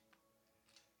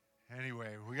Anyway,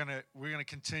 we're gonna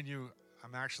continue.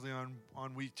 I'm actually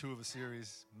on week 2 of a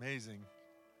series. Amazing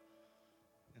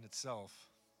in itself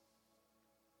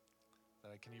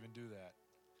that I can even do that.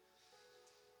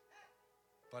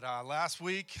 But last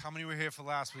week, how many were here for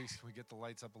last week? Can we get the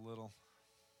lights up a little?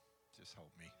 Just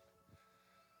help me.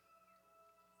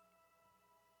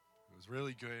 It was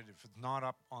really good. If it's not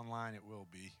up online, it will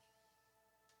be.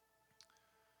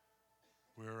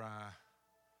 We're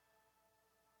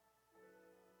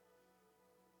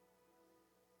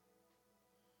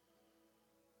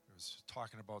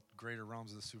talking about greater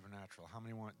realms of the supernatural. How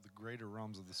many want the greater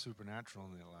realms of the supernatural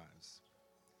in their lives?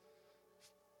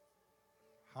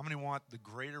 How many want the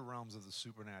greater realms of the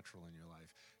supernatural in your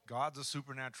life? God's a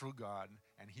supernatural God,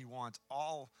 and he wants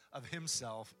all of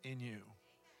himself in you.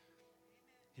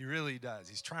 He really does.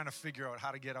 He's trying to figure out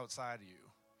how to get outside of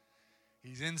you.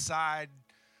 He's inside,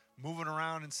 moving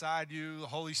around inside you. The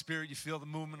Holy Spirit, you feel the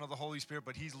movement of the Holy Spirit,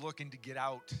 but he's looking to get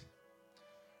out.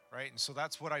 Right? And so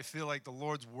that's what I feel like the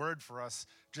Lord's word for us,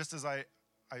 just as I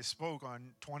spoke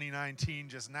on 2019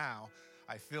 just now,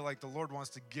 I feel like the Lord wants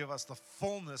to give us the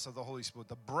fullness of the Holy Spirit,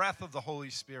 the breath of the Holy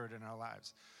Spirit in our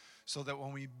lives, so that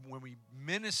when we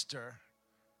minister,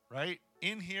 right,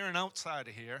 in here and outside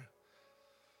of here,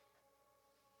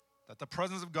 that the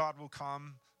presence of God will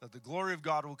come, that the glory of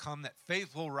God will come, that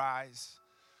faith will rise.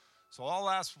 So all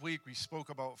last week we spoke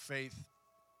about faith,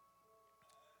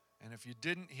 and if you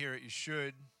didn't hear it, you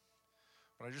should.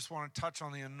 But I just want to touch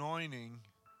on the anointing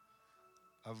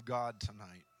of God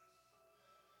tonight.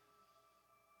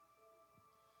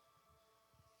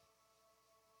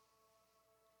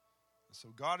 So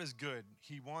God is good.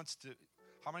 He wants to,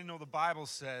 how many know the Bible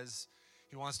says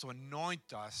he wants to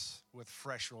anoint us with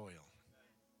fresh oil?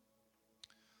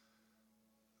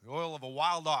 The oil of a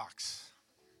wild ox.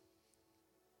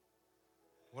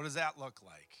 What does that look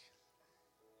like?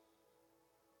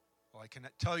 Well, I can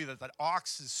tell you that the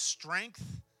ox's strength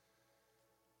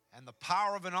and the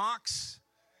power of an ox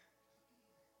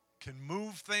can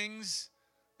move things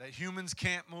that humans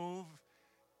can't move.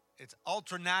 It's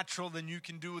ultra natural than you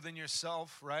can do within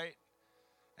yourself, right?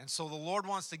 And so the Lord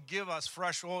wants to give us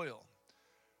fresh oil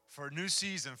for a new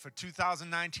season. For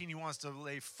 2019, he wants to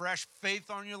lay fresh faith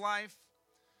on your life,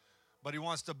 but he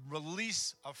wants to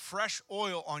release a fresh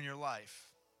oil on your life.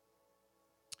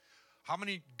 How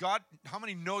many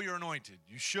know you're anointed?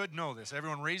 You should know this.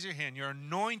 Everyone raise your hand. You're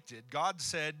anointed. God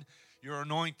said you're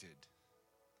anointed.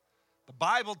 The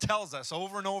Bible tells us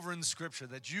over and over in Scripture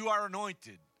that you are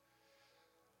anointed.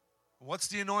 What's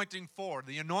the anointing for?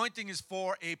 The anointing is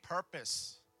for a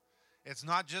purpose. It's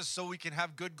not just so we can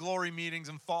have good glory meetings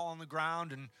and fall on the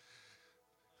ground and,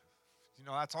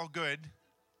 that's all good.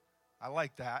 I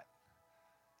like that.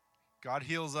 God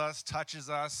heals us, touches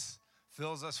us,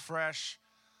 fills us fresh.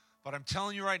 But I'm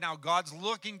telling you right now, God's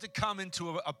looking to come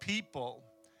into a people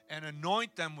and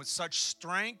anoint them with such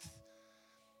strength,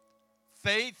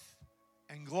 faith,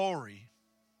 and glory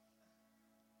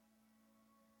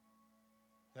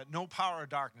that no power of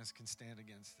darkness can stand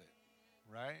against it,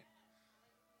 right?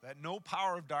 That no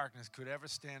power of darkness could ever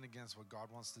stand against what God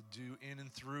wants to do in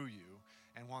and through you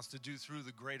and wants to do through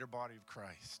the greater body of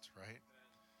Christ, right?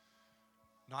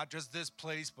 Not just this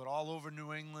place, but all over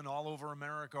New England, all over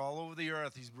America, all over the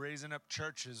earth. He's raising up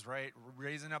churches, right?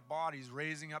 Raising up bodies,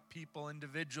 raising up people,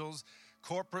 individuals,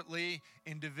 corporately,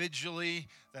 individually,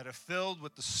 that are filled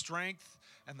with the strength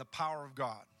and the power of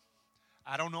God.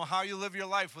 I don't know how you live your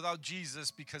life without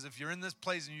Jesus, because if you're in this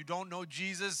place and you don't know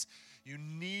Jesus, you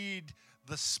need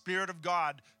the Spirit of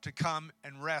God to come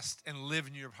and rest and live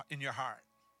in your heart.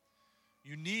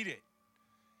 You need it.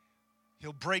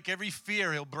 He'll break every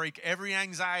fear. He'll break every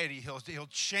anxiety. He'll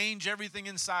change everything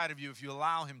inside of you if you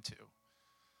allow him to.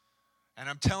 And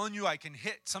I'm telling you,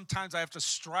 sometimes I have to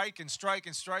strike and strike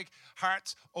and strike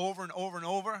hearts over and over and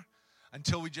over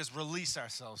until we just release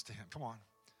ourselves to him. Come on.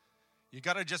 You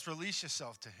got to just release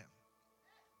yourself to him.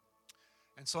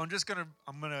 And so I'm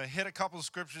going to hit a couple of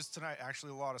scriptures tonight,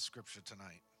 actually a lot of scripture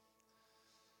tonight.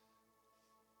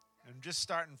 And just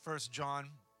starting 1 John.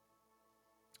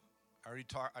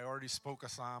 I already spoke a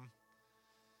psalm.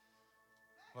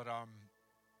 But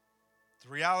the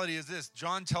reality is this.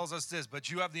 John tells us this, but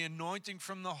you have the anointing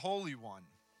from the Holy One,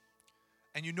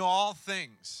 and you know all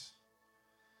things.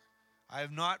 I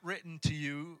have not written to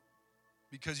you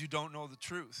because you don't know the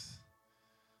truth,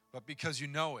 but because you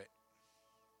know it,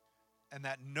 and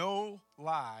that no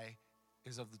lie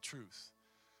is of the truth.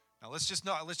 Now let's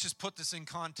just put this in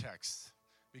context.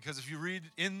 Because if you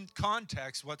read in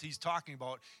context what he's talking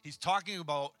about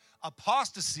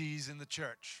apostasies in the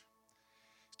church.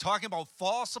 He's talking about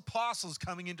false apostles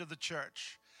coming into the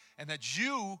church, and that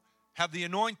you have the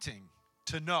anointing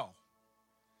to know.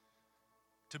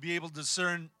 to be able to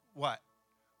discern what?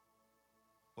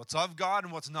 What's of God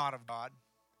and what's not of God.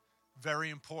 Very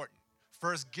important.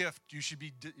 First gift you should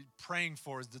be praying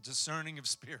for is the discerning of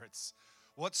spirits.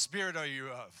 What spirit are you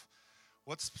of?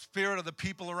 What spirit are the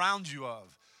people around you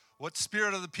of? What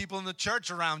spirit are the people in the church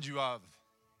around you of?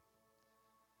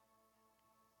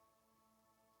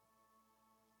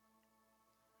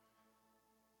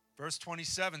 Verse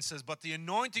 27 says, but the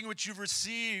anointing which you've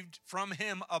received from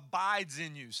him abides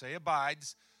in you. Say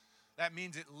abides. That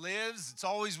means it lives. It's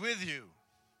always with you.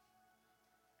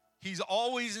 He's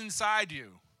always inside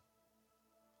you.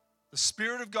 The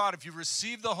Spirit of God, if you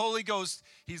receive the Holy Ghost,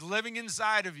 he's living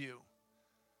inside of you.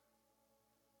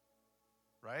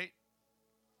 Right?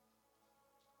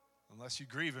 Unless you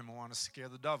grieve him and want to scare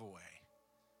the dove away.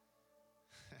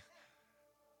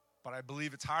 But I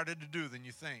believe it's harder to do than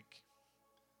you think.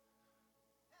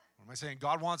 What am I saying?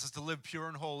 God wants us to live pure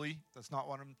and holy. That's not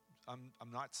what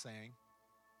I'm not saying.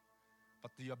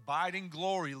 But the abiding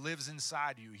glory lives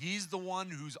inside you. He's the one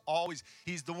who's always,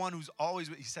 he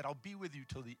said, I'll be with you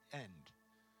till the end.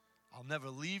 I'll never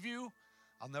leave you.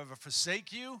 I'll never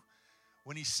forsake you.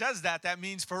 When he says that, that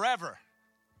means forever.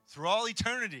 Through all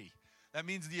eternity. That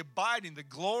means the abiding, the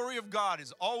glory of God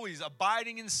is always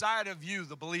abiding inside of you,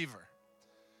 the believer.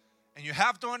 And you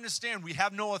have to understand, we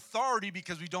have no authority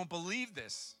because we don't believe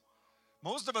this.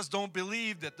 Most of us don't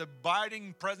believe that the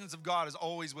abiding presence of God is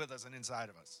always with us and inside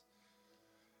of us.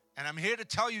 And I'm here to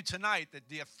tell you tonight that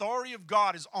the authority of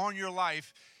God is on your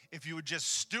life if you would just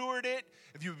steward it,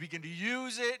 if you would begin to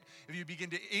use it, if you begin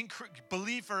to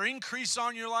believe for increase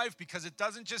on your life, because it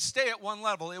doesn't just stay at one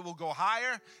level. It will go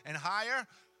higher and higher,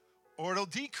 or it'll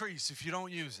decrease if you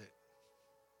don't use it.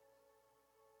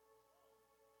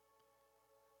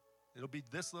 It'll be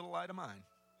this little light of mine.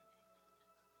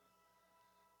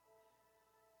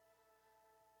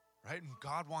 Right? And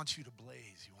God wants you to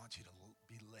blaze. He wants you to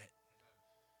be lit.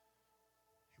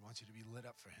 He wants you to be lit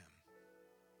up for him.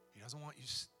 He doesn't want you,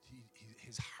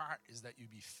 his heart is that you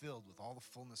be filled with all the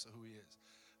fullness of who he is.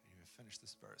 I'm going to finish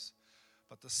this verse.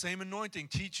 But the same anointing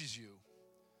teaches you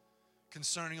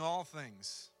concerning all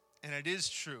things. And it is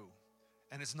true.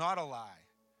 And it's not a lie.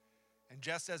 And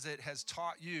just as it has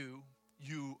taught you,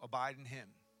 you abide in him.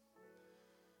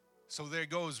 So there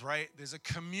goes, right? There's a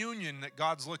communion that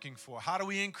God's looking for. How do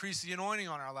we increase the anointing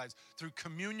on our lives? Through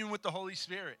communion with the Holy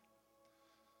Spirit.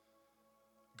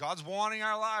 God's wanting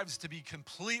our lives to be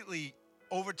completely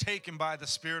overtaken by the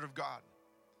Spirit of God.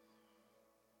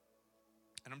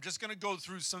 And I'm just going to go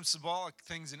through some symbolic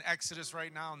things in Exodus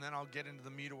right now, and then I'll get into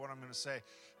the meat of what I'm going to say.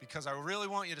 Because I really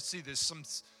want you to see there's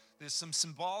some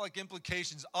symbolic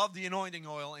implications of the anointing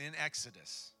oil in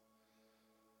Exodus.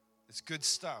 It's good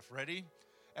stuff. Ready?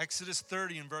 Exodus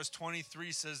 30 and verse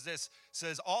 23 says this.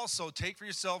 Says, also take for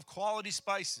yourself quality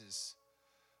spices,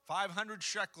 500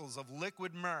 shekels of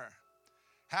liquid myrrh,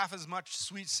 half as much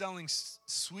sweet-smelling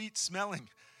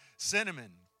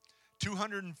cinnamon,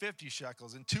 250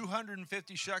 shekels, and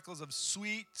 250 shekels of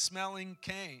sweet-smelling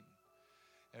cane.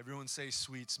 Everyone say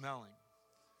sweet-smelling.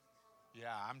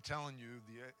 Yeah, I'm telling you,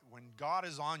 when God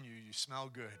is on you, you smell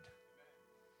good.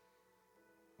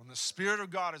 When the Spirit of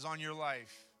God is on your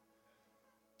life,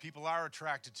 people are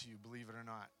attracted to you, believe it or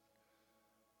not.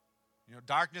 You know,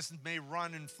 darkness may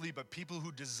run and flee, but people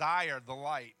who desire the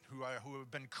light, who have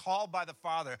been called by the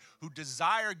Father, who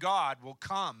desire God, will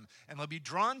come and they'll be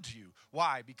drawn to you.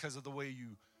 Why? Because of the way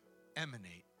you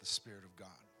emanate the Spirit of God.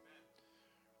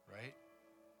 Right?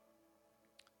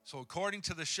 So according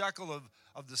to the shekel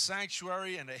of the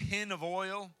sanctuary and a hin of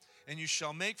oil, and you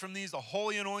shall make from these the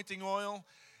holy anointing oil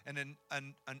and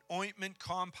an ointment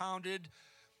compounded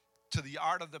to the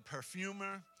art of the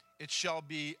perfumer. It shall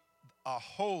be a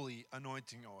holy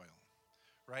anointing oil,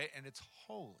 right? And it's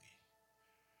holy.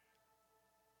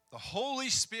 The Holy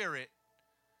Spirit,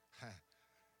 I'm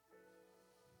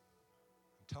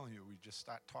telling you, we just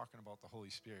start talking about the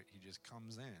Holy Spirit. He just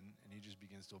comes in and he just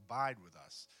begins to abide with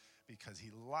us because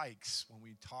he likes when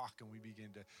we talk and we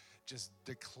begin to just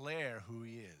declare who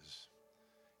he is.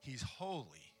 He's holy.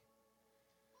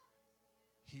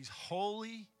 He's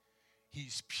holy.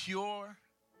 He's pure.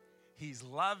 He's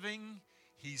loving.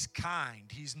 He's kind.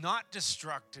 He's not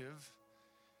destructive.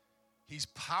 He's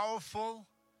powerful.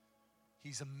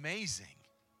 He's amazing.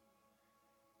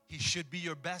 He should be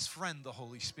your best friend, the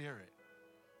Holy Spirit.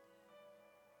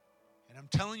 And I'm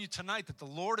telling you tonight that the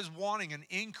Lord is wanting an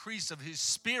increase of his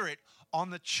Spirit on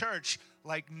the church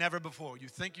like never before. You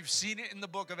think you've seen it in the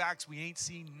book of Acts. We ain't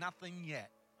seen nothing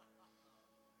yet.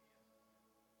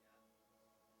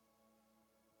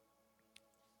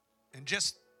 And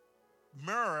just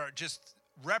myrrh just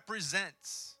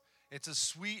represents, it's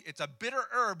a bitter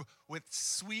herb with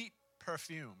sweet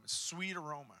perfume, a sweet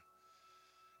aroma.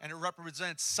 And it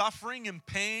represents suffering and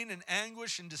pain and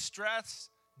anguish and distress,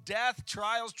 death,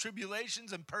 trials,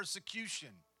 tribulations, and persecution.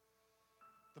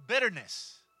 The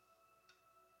bitterness.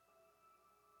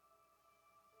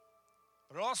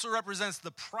 But it also represents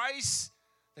the price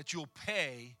that you'll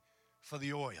pay for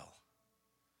the oil.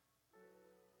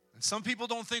 And some people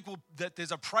don't think that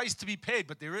there's a price to be paid,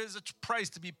 but there is a price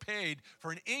to be paid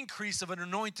for an increase of an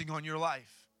anointing on your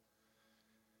life.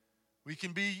 We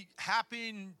can be happy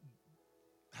and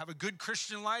have a good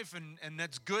Christian life, and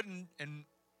that's good, and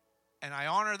I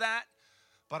honor that.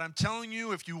 But I'm telling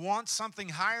you, if you want something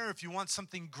higher, if you want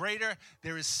something greater,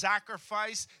 there is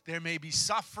sacrifice, there may be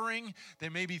suffering,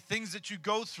 there may be things that you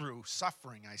go through.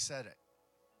 Suffering, I said it.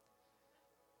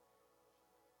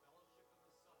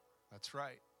 That's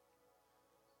right.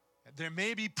 There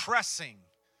may be pressing.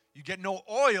 You get no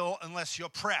oil unless you're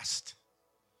pressed.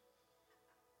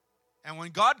 And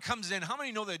when God comes in, how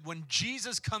many know that when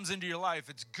Jesus comes into your life,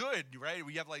 it's good, right?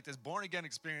 We have like this born-again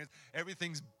experience.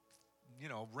 Everything's,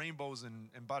 rainbows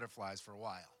and butterflies for a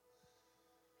while.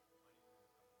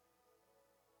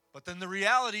 But then the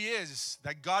reality is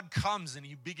that God comes and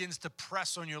he begins to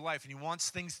press on your life, and he wants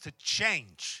things to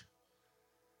change.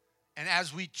 And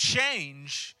as we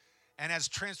change, and as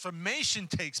transformation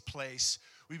takes place,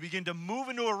 we begin to move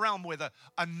into a realm where the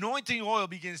anointing oil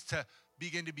begins to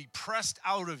be pressed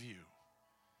out of you.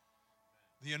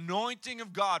 The anointing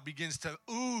of God begins to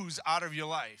ooze out of your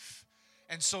life.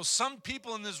 And so some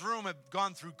people in this room have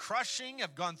gone through crushing,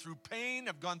 have gone through pain,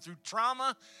 have gone through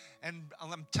trauma. And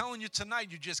I'm telling you tonight,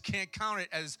 you just can't count it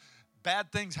as bad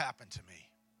things happen to me.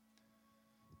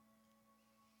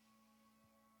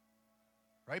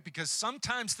 Right? Because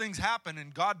sometimes things happen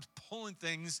and God's pulling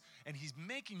things and he's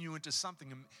making you into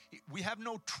something. And we have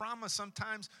no trauma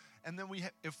sometimes, and then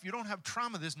if you don't have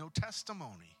trauma, there's no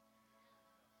testimony.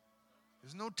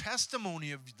 There's no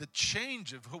testimony of the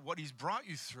change of what he's brought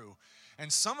you through.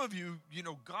 And some of you,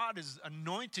 God has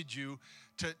anointed you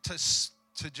to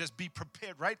just be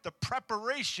prepared, right? The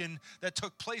preparation that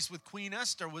took place with Queen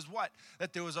Esther was what?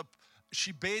 That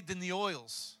she bathed in the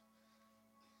oils.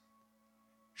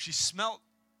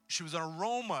 She was an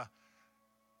aroma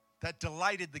that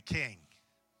delighted the king.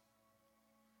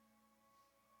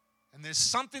 And there's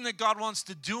something that God wants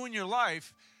to do in your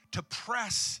life to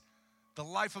press the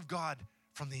life of God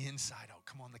from the inside out.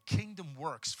 Come on, the kingdom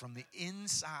works from the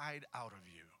inside out of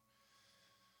you.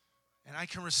 And I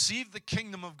can receive the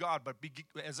kingdom of God, but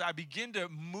as I begin to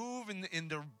move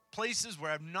into places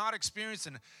where I've not experienced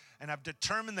and I've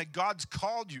determined that God's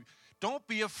called you, don't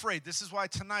be afraid. This is why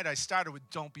tonight I started with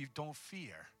don't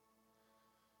fear.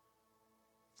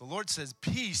 The Lord says,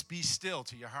 peace, be still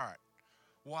to your heart.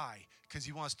 Why? Because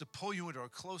he wants to pull you into a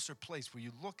closer place where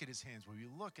you look at his hands, where you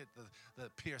look at the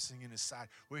piercing in his side,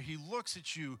 where he looks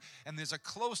at you, and there's a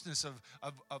closeness of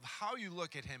how you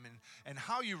look at him and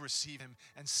how you receive him.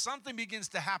 And something begins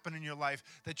to happen in your life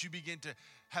that you begin to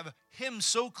have him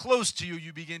so close to you,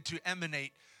 you begin to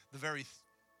emanate the very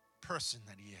person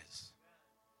that he is.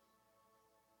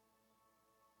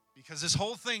 Because this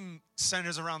whole thing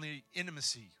centers around the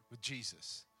intimacy with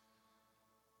Jesus.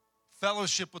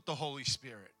 Fellowship with the Holy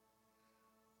Spirit.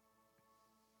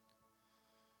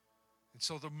 And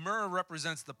so the myrrh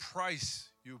represents the price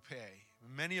you pay.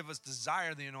 Many of us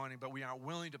desire the anointing, but we aren't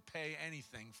willing to pay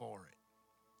anything for it.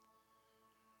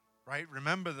 Right?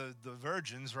 Remember the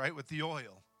virgins, right, with the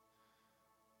oil.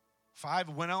 5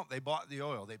 went out, they bought the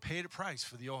oil. They paid a price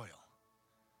for the oil.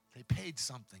 They paid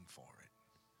something for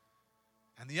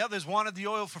it. And the others wanted the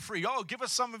oil for free. Oh, give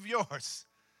us some of yours.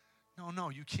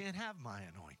 No, you can't have my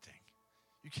anointing.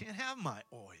 You can't have my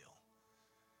oil.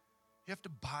 You have to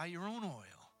buy your own oil.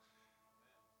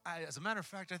 As a matter of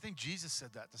fact, I think Jesus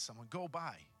said that to someone. Go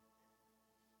buy.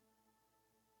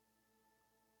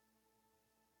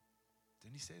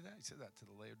 Didn't he say that? He said that to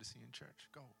the Laodicean church.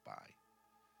 Go buy.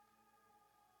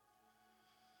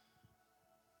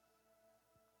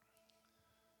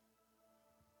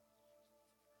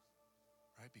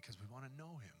 Right? Because we want to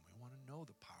know him. We want to know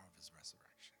the power of his resurrection.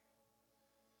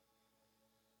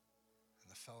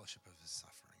 Fellowship of his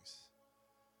sufferings,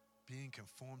 being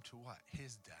conformed to what?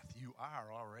 His death. You are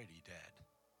already dead.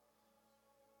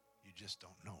 You just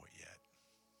don't know it yet.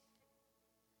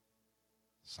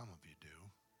 Some of you do.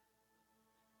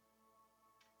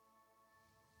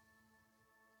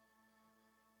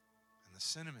 And the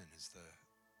cinnamon is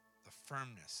the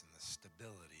firmness and the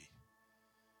stability.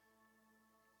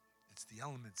 It's the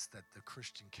elements that the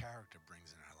Christian character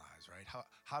brings in our lives, right?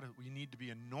 How do we need to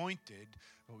be anointed,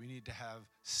 but we need to have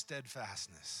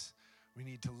steadfastness. We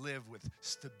need to live with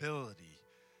stability,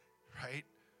 right?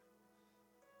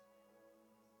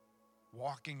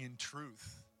 walking in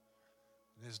truth.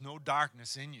 There's no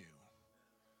darkness in you.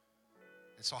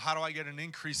 And so how do I get an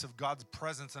increase of God's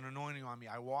presence and anointing on me?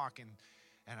 I walk and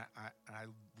I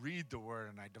read the word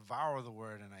and I devour the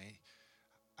word and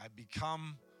I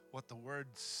become what the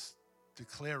words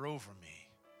declare over me.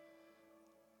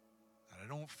 That I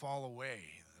don't fall away,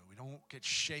 that we don't get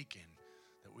shaken,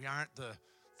 that we aren't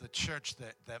the church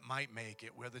that might make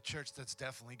it. We're the church that's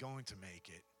definitely going to make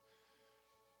it.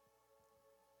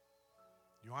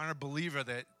 You aren't a believer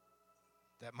that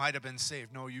might have been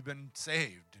saved. No, you've been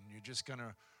saved, and you're just going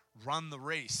to run the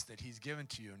race that he's given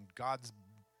to you. And God's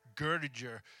girded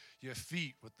your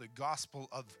feet with the gospel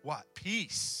of what?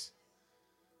 Peace.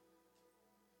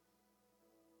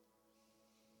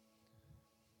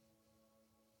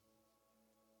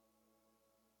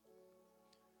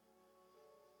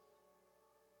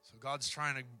 So God's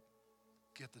trying to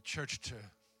get the church to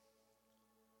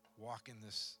walk in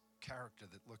this character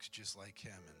that looks just like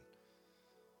him, and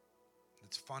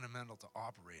it's fundamental to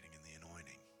operating in the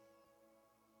anointing.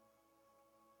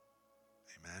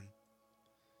 Amen.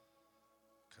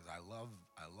 Because I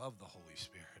love the Holy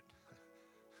Spirit.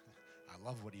 I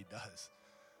love what he does.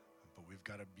 But we've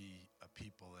got to be a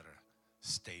people that are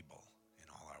stable in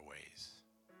all our ways.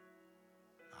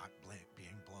 Not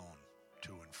being blown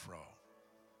to and fro.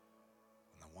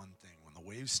 And the one thing, when the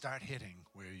waves start hitting,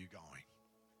 where are you going?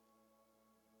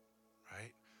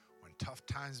 Right? When tough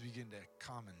times begin to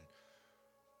come and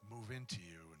move into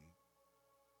you and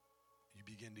you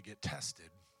begin to get tested,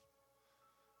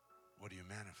 what do you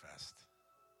manifest?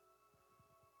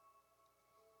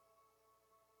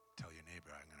 Tell your neighbor,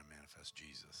 I'm going to manifest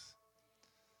Jesus.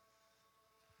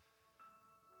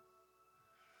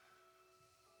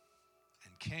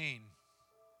 And Cain,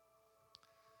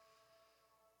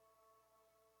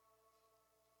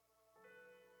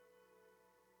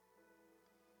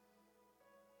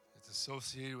 it's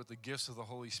associated with the gifts of the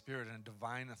Holy Spirit and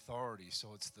divine authority.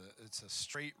 So it's a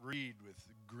straight reed with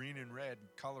green and red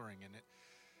coloring, and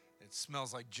it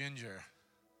smells like ginger.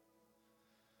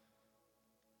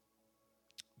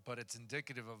 But it's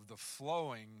indicative of the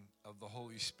flowing of the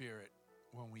Holy Spirit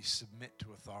when we submit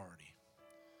to authority.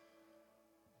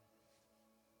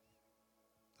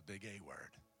 The big A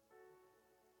word,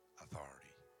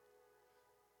 authority.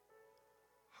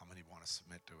 How many want to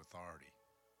submit to authority?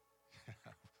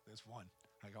 There's one.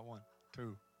 I got one,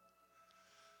 two.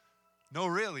 No,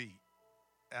 really.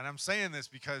 And I'm saying this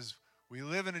because we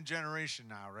live in a generation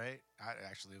now, right?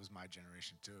 Actually, it was my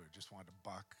generation too. I just wanted to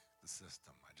buck the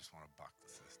system. I just want to buck the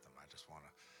system. I just want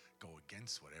to go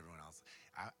against what everyone else.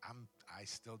 I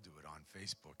still do it on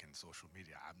Facebook and social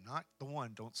media. I'm not the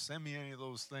one. Don't send me any of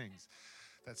those things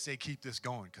that say keep this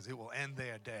going, because it will end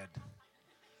there dead.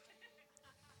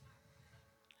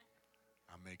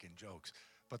 I'm making jokes.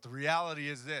 But the reality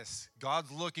is this.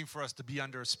 God's looking for us to be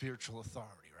under a spiritual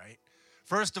authority, right?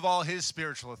 First of all, his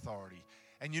spiritual authority.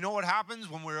 And you know what happens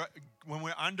when we're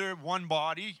under one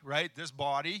body, right? This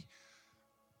body,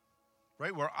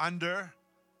 right? We're under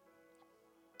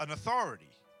an authority,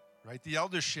 right? The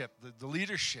eldership, the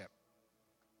leadership,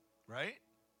 right?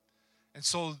 And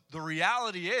so the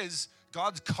reality is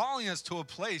God's calling us to a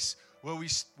place where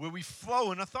we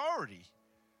flow in authority.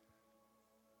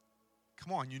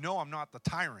 Come on, you know I'm not the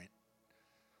tyrant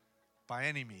by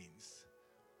any means.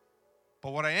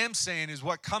 But what I am saying is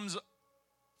what comes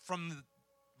from,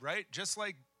 right? Just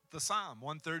like the Psalm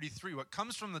 133, what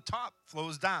comes from the top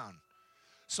flows down.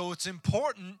 So it's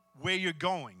important where you're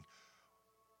going,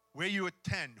 where you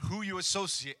attend, who you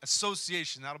associate.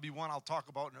 Association, that'll be one I'll talk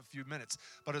about in a few minutes.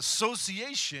 But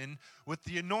association with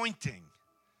the anointing,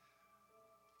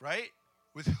 right?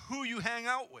 With who you hang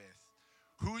out with.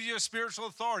 Who's your spiritual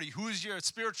authority? Who's your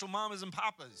spiritual mamas and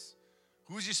papas?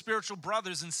 Who's your spiritual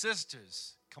brothers and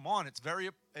sisters? Come on, it's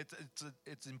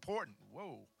important.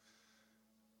 Whoa.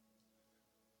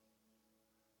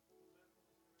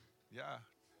 Yeah,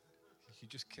 he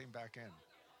just came back in.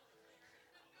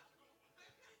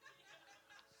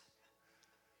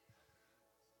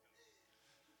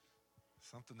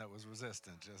 Something that was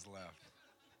resistant just left.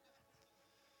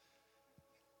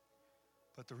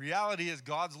 But the reality is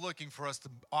God's looking for us to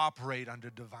operate under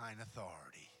divine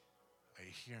authority. Are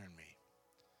you hearing me?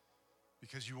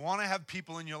 Because you want to have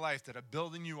people in your life that are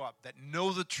building you up, that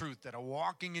know the truth, that are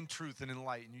walking in truth and in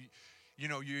light. And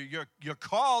you're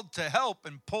called to help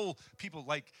and pull people,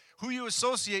 like who you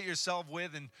associate yourself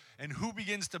with and who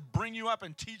begins to bring you up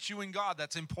and teach you in God.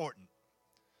 That's important.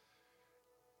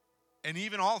 And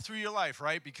even all through your life,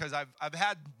 right? Because I've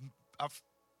had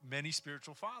many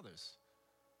spiritual fathers.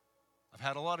 I've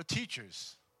had a lot of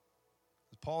teachers.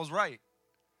 Paul's right.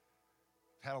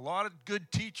 I've had a lot of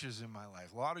good teachers in my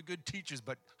life, a lot of good teachers,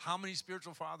 but how many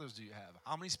spiritual fathers do you have?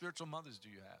 How many spiritual mothers do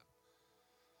you have?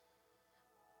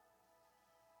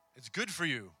 It's good for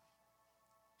you.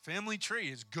 Family tree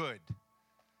is good.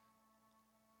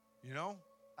 You know,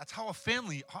 that's how a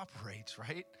family operates,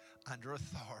 right? Under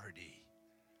authority.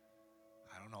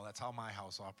 I don't know, that's how my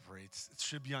house operates. It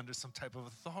should be under some type of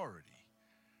authority,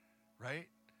 right?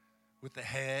 With the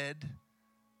head.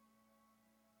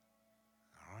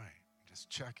 All right, just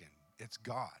checking. It's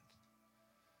God.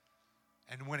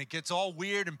 And when it gets all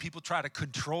weird and people try to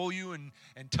control you and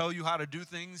tell you how to do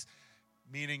things,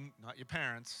 meaning not your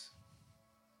parents,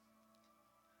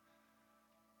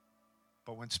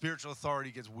 but when spiritual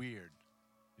authority gets weird,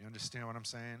 you understand what I'm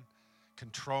saying?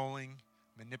 Controlling,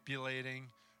 manipulating,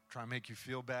 trying to make you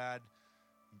feel bad,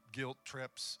 guilt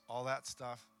trips, all that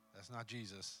stuff, that's not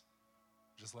Jesus.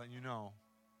 Just letting you know.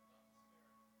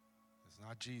 It's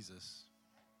not Jesus.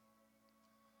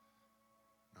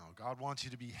 No, God wants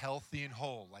you to be healthy and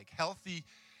whole. Like healthy,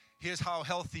 here's how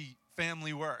healthy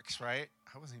family works, right?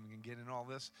 I wasn't even going to get into all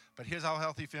this, but here's how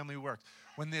healthy family works.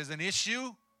 When there's an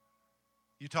issue,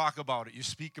 you talk about it, you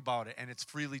speak about it, and it's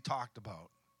freely talked about.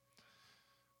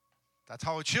 That's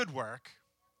how it should work,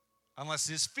 unless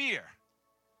there's fear.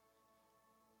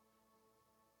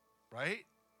 Right?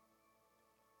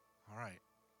 All right.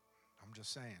 I'm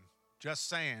just saying. Just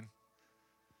saying.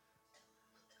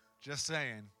 Just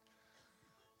saying.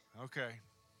 Okay.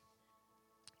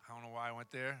 I don't know why I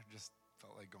went there. Just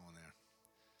felt like going there.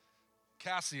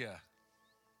 Cassia.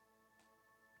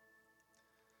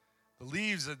 The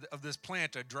leaves of this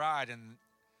plant are dried and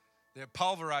they're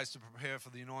pulverized to prepare for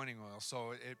the anointing oil.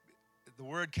 So the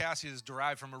word cassia is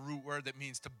derived from a root word that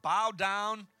means to bow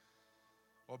down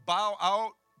or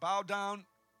bow down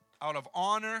out of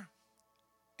honor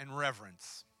and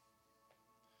reverence.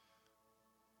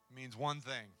 It means one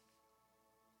thing: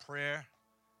 prayer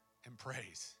and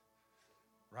praise.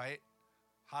 Right?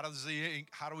 How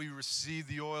do we receive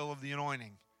the oil of the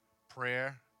anointing?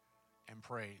 Prayer and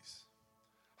praise.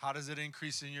 How does it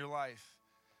increase in your life?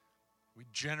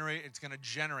 It's going to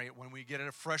generate when we get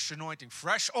a fresh anointing,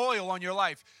 fresh oil on your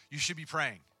life, you should be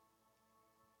praying.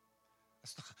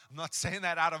 I'm not saying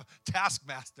that out of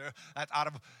taskmaster, that's out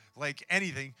of like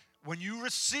anything. When you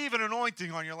receive an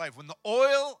anointing on your life, when the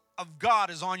oil of God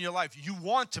is on your life, you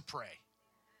want to pray.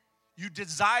 You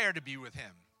desire to be with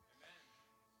Him.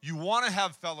 You want to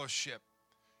have fellowship.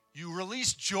 You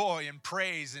release joy and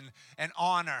praise and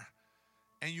honor.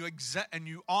 And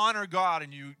you honor God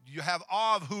and you have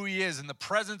awe of who He is and the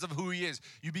presence of who He is.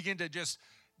 You begin to just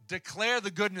declare the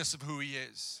goodness of who He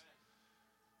is.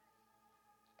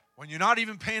 When you're not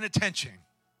even paying attention,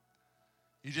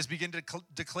 you just begin to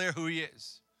declare who He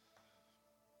is.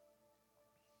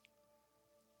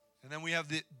 And then we have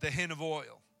the hin of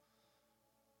oil.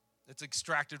 It's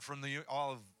extracted from the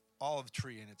olive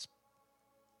tree, and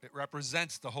it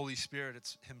represents the Holy Spirit.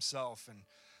 It's Himself, and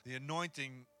the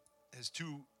anointing has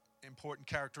two important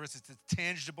characteristics. It's a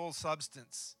tangible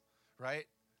substance, right?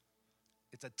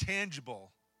 It's a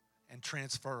tangible and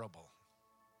transferable.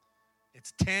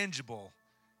 It's tangible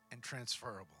and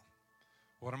transferable.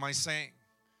 What am I saying?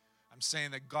 I'm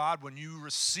saying that God, when you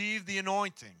receive the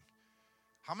anointing,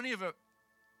 how many of it?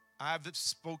 I've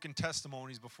spoken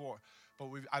testimonies before, but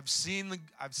I've seen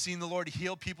the Lord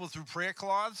heal people through prayer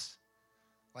cloths,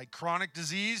 like chronic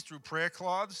disease through prayer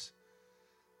cloths.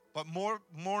 But more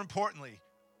importantly,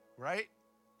 right?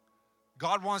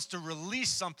 God wants to release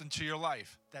something to your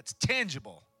life that's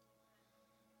tangible.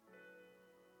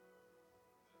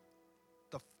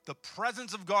 The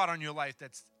presence of God on your life,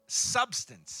 that's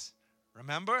substance.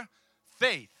 Remember?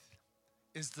 Faith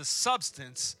is the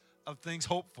substance of things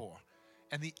hoped for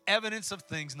and the evidence of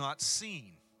things not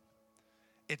seen.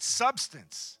 It's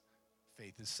substance.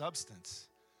 Faith is substance.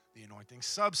 The anointing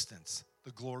substance.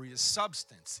 The glory is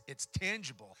substance. It's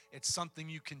tangible. It's something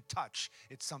you can touch.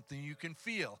 It's something you can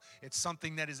feel. It's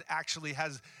something that actually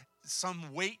has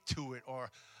some weight to it or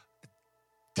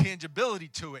tangibility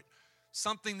to it.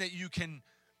 Something that you can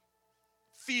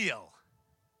feel.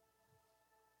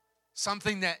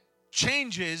 Something that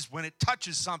changes when it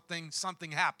touches something,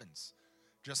 something happens.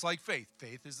 Just like faith.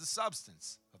 Faith is the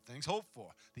substance of things hoped for,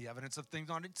 the evidence of things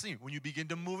not seen. When you begin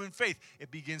to move in faith,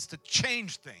 it begins to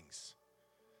change things.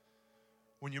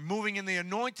 When you're moving in the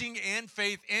anointing and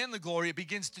faith and the glory, it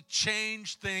begins to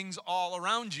change things all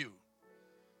around you.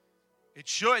 It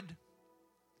should.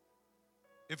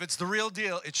 If it's the real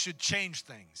deal, it should change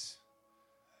things.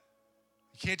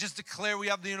 You can't just declare we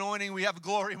have the anointing, we have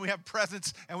glory, and we have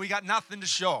presence, and we got nothing to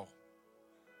show.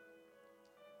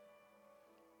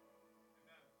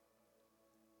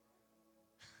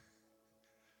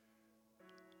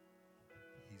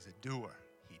 He's a doer.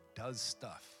 He does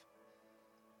stuff.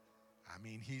 I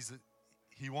mean,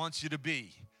 he wants you to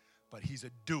be, but he's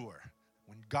a doer.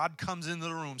 When God comes into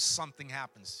the room, something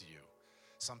happens to you.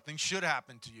 Something should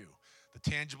happen to you.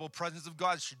 The tangible presence of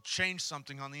God should change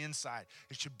something on the inside.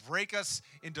 It should break us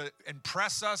into and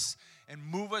press us and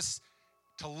move us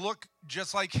to look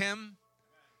just like him,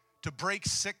 to break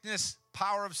sickness,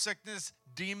 power of sickness,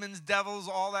 demons, devils,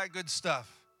 all that good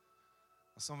stuff.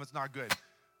 Some of it's not good.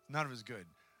 None of it's good.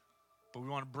 But we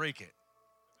want to break it,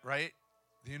 right?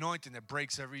 The anointing that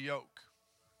breaks every yoke.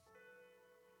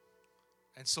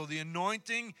 And so the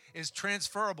anointing is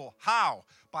transferable. How?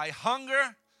 By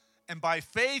hunger and by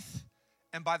faith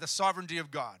and by the sovereignty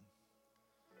of God.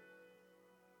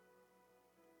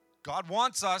 God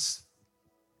wants us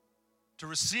to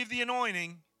receive the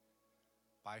anointing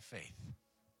by faith.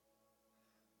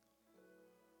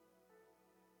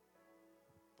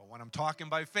 But when I'm talking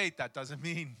by faith, that doesn't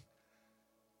mean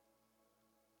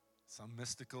some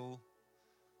mystical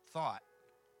thought.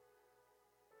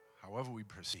 However we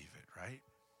perceive it, right?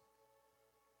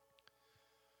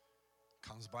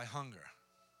 Comes by hunger.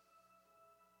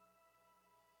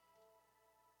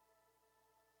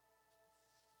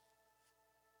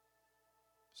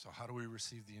 So how do we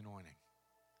receive the anointing?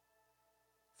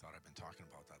 Thought I've been talking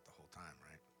about that the whole time,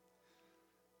 right?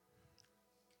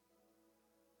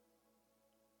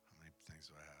 How many things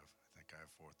do I have? I think I have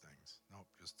 4 things. Nope,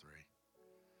 just 3.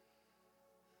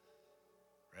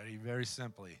 Ready? Very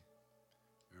simply.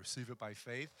 We receive it by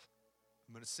faith.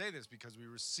 I'm going to say this because we're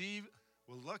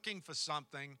looking for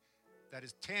something that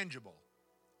is tangible.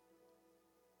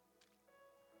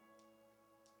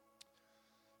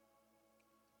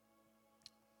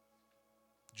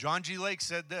 John G. Lake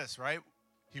said this, right?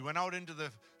 He went out into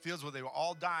the fields where they were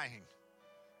all dying,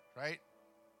 right?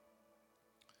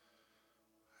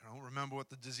 I don't remember what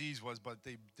the disease was, but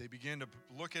they began to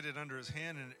look at it under his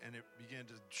hand, and it began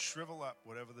to shrivel up,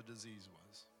 whatever the disease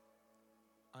was,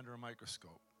 under a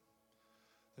microscope.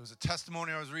 There was a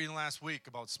testimony I was reading last week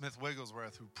about Smith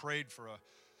Wigglesworth, who prayed for it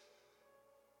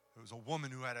was a woman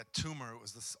who had a tumor. It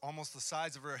was almost the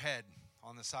size of her head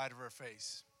on the side of her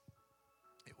face.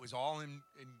 It was all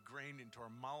ingrained into her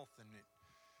mouth,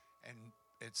 and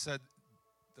it said,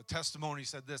 the testimony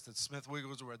said this, that Smith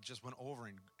Wigglesworth just went over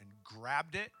and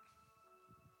grabbed it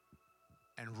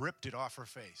and ripped it off her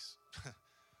face.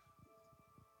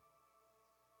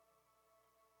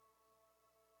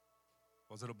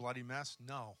 Was it a bloody mess?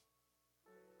 No.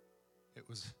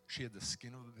 She had the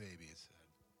skin of a baby, it said.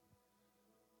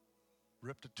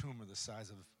 Ripped a tumor the size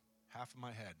of half of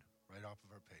my head right off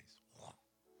of her face.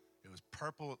 It was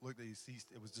purple.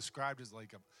 It was described as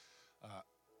like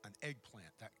an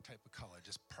eggplant, that type of color,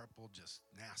 just purple, just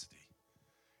nasty.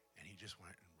 And he just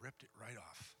went and ripped it right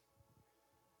off.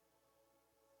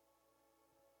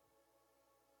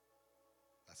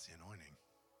 That's the anointing.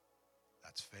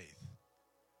 That's faith.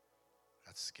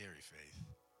 That's scary faith,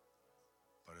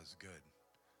 but it's good.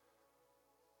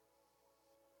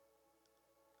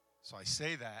 So I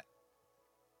say that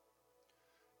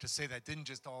to say that didn't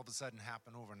just all of a sudden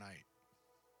happen overnight.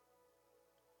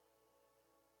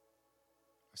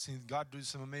 I've seen God do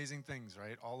some amazing things,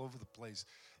 right, all over the place.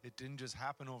 It didn't just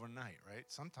happen overnight, right?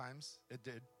 Sometimes it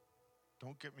did.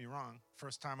 Don't get me wrong.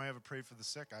 First time I ever prayed for the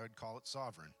sick, I would call it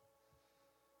sovereign,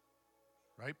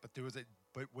 right? But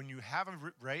when you have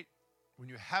when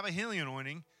you have a healing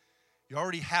anointing, you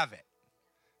already have it.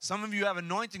 Some of you have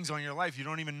anointings on your life, you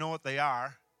don't even know what they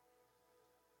are,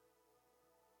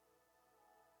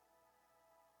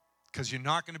 because you're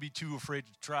not going to be too afraid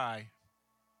to try.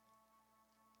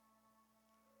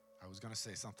 I was going to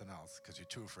say something else, because you're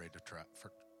too afraid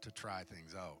to try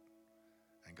things out.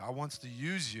 And God wants to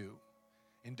use you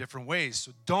in different ways.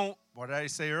 So don't, what did I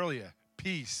say earlier?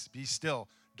 Peace, be still.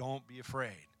 Don't be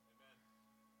afraid.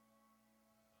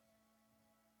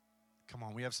 Come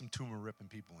on, we have some tumor ripping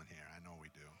people in here. I know we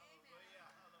do.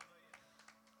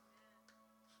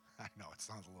 I know it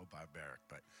sounds a little barbaric,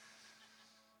 but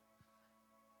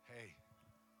hey,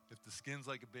 if the skin's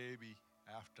like a baby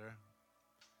after,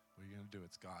 what are you going to do?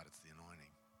 It's God. It's the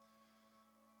anointing.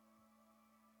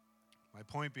 My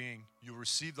point being, you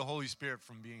receive the Holy Spirit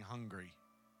from being hungry.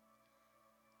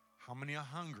 How many are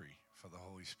hungry for the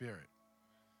Holy Spirit?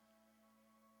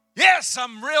 Yes,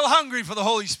 I'm real hungry for the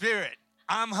Holy Spirit.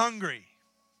 I'm hungry.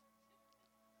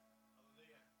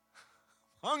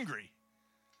 Hungry.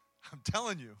 I'm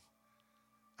telling you.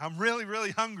 I'm really,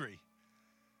 really hungry.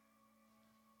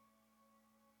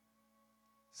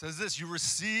 It says this, you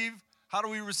receive, how do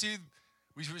we receive?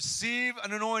 We receive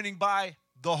an anointing by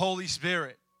the Holy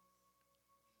Spirit.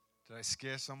 Did I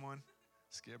scare someone?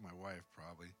 Scared my wife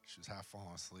probably. She was half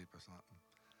falling asleep or something.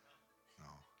 No.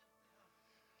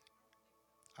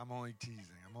 I'm only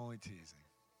teasing. I'm only teasing.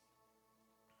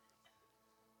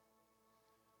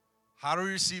 How do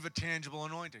we receive a tangible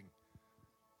anointing?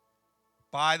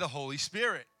 By the Holy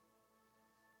Spirit.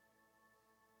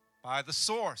 By the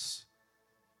source.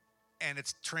 And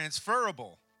it's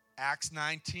transferable. Acts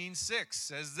 19:6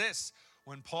 says this.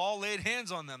 When Paul laid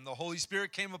hands on them, the Holy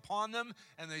Spirit came upon them,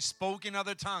 and they spoke in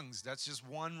other tongues. That's just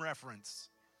one reference.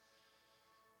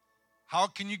 How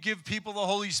can you give people the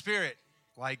Holy Spirit?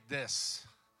 Like this.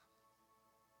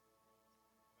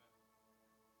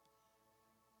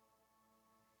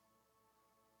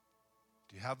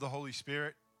 Do you have the Holy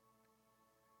Spirit?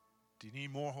 Do you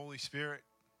need more Holy Spirit?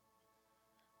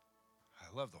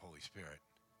 I love the Holy Spirit.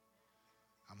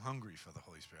 I'm hungry for the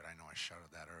Holy Spirit. I know I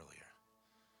shouted that earlier.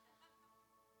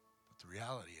 But the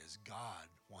reality is God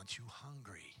wants you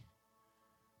hungry.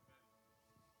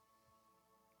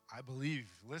 I believe,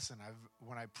 listen,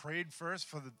 when I prayed first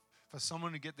for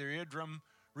someone to get their eardrum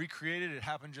recreated, it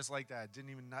happened just like that. I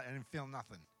didn't feel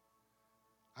nothing.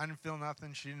 I didn't feel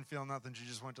nothing. She didn't feel nothing. She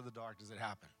just went to the doctors. It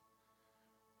happened.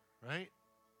 Right?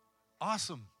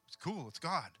 Awesome. It's cool. It's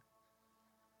God.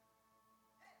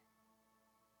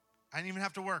 I didn't even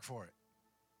have to work for it.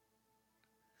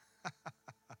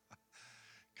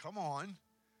 Come on.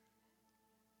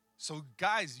 So,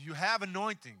 guys, you have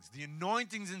anointings. The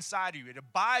anointing's inside of you. It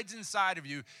abides inside of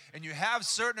you. And you have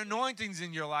certain anointings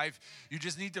in your life. You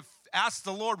just need to ask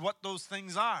the Lord what those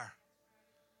things are.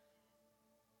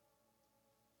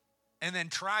 And then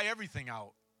try everything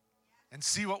out and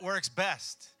see what works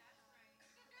best.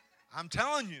 I'm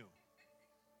telling you,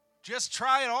 just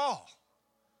try it all.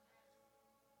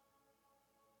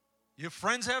 Your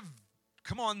friends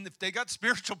come on, if they got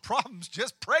spiritual problems,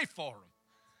 just pray for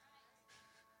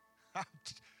them.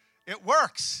 It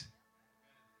works.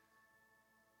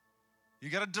 You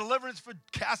got a deliverance for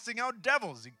casting out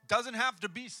devils. It doesn't have to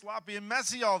be sloppy and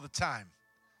messy all the time.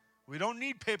 We don't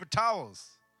need paper towels.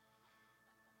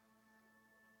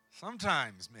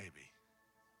 Sometimes, maybe.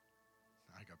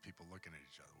 I got people looking at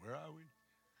each other. Where are we?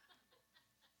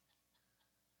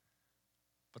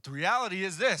 But the reality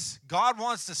is this. God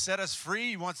wants to set us free.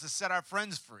 He wants to set our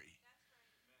friends free.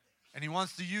 And He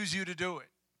wants to use you to do it.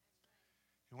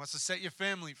 He wants to set your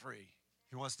family free.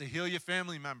 He wants to heal your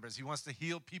family members. He wants to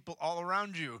heal people all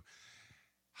around you.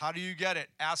 How do you get it?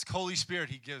 Ask Holy Spirit.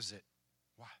 He gives it.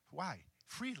 Why?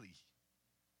 Freely.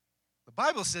 The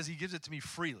Bible says He gives it to me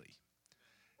freely.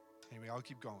 Anyway, I'll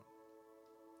keep going.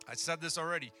 I said this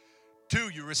already. 2,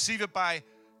 you receive it by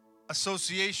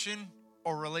association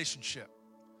or relationship.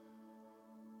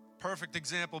 Perfect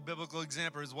example, biblical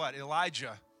example is what?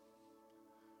 Elijah.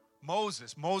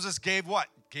 Moses. Moses gave what?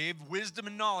 Gave wisdom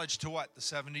and knowledge to what? The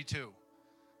 72.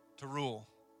 To rule.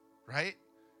 Right?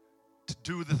 To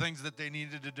do the things that they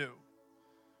needed to do.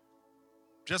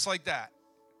 Just like that.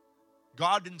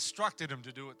 God instructed him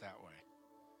to do it that way.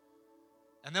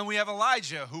 And then we have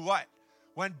Elijah, who what?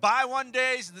 Went by one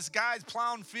day, so this guy's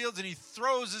plowing fields, and he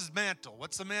throws his mantle.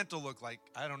 What's the mantle look like?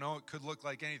 I don't know. It could look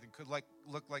like anything. Could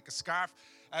look like a scarf.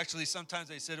 Actually, sometimes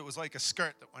they said it was like a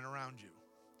skirt that went around you,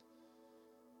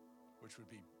 which would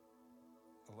be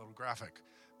a little graphic.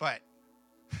 But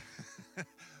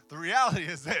the reality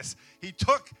is this. He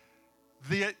took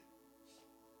the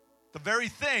very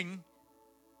thing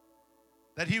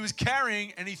that he was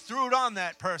carrying, and he threw it on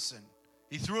that person.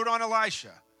 He threw it on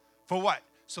Elisha. For what?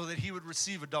 So that he would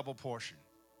receive a double portion.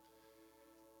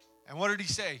 And what did he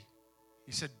say?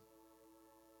 He said,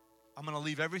 I'm going to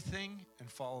leave everything and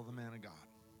follow the man of God.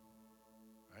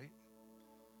 Right?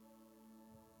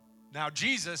 Now,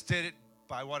 Jesus did it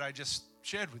by what I just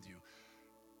shared with you.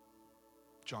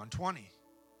 John 20.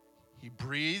 He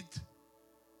breathed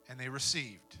and they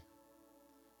received.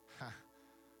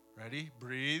 Ready?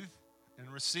 Breathe and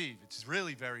receive. It's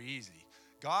really very easy.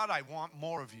 God, I want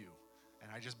more of you.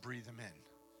 And I just breathe them in.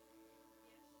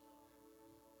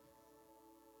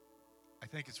 I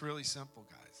think it's really simple,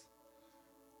 guys.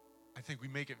 I think we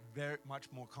make it very much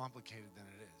more complicated than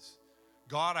it is.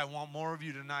 God, I want more of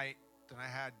you tonight than I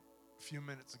had a few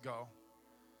minutes ago.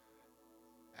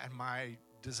 And my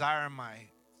desire and my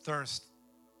thirst,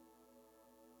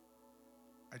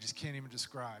 I just can't even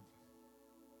describe.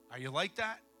 Are you like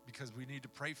that? Because we need to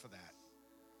pray for that.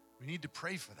 We need to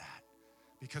pray for that.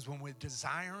 Because when we're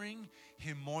desiring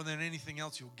Him more than anything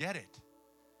else, you'll get it.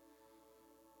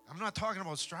 I'm not talking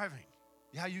about striving.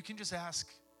 Yeah, you can just ask.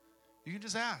 You can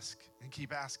just ask and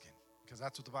keep asking. Because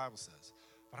that's what the Bible says.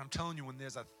 But I'm telling you, when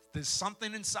there's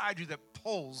something inside you that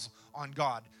pulls on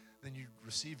God, then you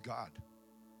receive God.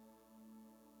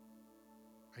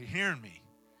 Are you hearing me?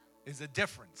 There's a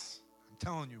difference. I'm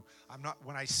telling you,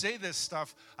 when I say this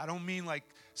stuff, I don't mean like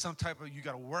some type of, you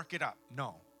got to work it up.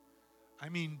 No. I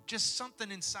mean, just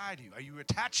something inside you. Are you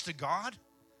attached to God?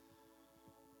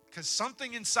 Because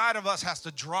something inside of us has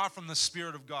to draw from the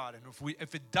Spirit of God. And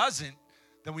if it doesn't,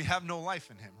 then we have no life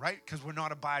in him, right? Because we're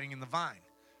not abiding in the vine.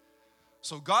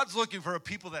 So God's looking for a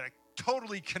people that are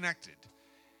totally connected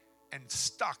and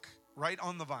stuck right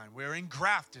on the vine. We're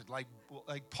engrafted, like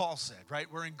Paul said, right?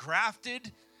 We're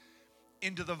engrafted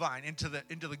into the vine, into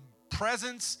the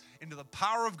presence, into the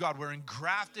power of God. We're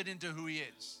engrafted into who he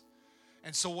is.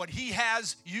 And so what he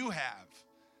has, you have.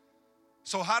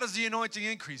 So how does the anointing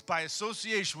increase? By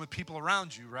association with people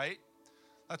around you, right?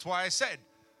 That's why I said,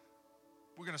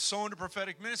 we're going to sow into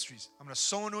prophetic ministries. I'm going to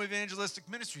sow into evangelistic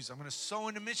ministries. I'm going to sow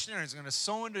into missionaries. I'm going to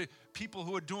sow into people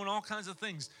who are doing all kinds of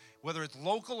things, whether it's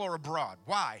local or abroad.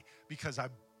 Why? Because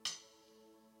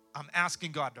I'm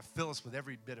asking God to fill us with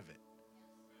every bit of it.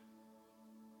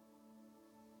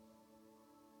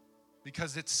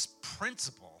 Because it's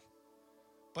principle.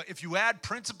 But if you add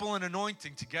principle and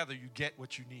anointing together, you get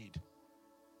what you need.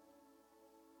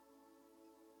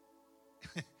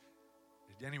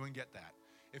 Did anyone get that?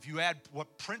 If you add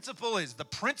what principle is, the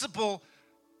principle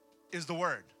is the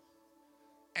word.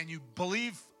 And you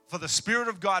believe for the Spirit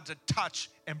of God to touch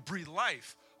and breathe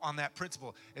life on that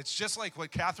principle. It's just like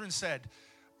what Catherine said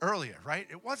earlier, right?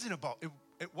 It wasn't about,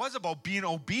 it was about being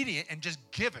obedient and just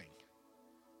giving.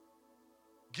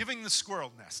 Giving the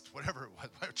squirrel nest, whatever it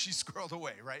was, she squirreled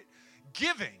away, right?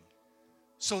 Giving.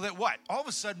 So that what? All of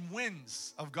a sudden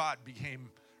winds of God became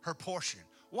her portion.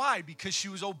 Why? Because she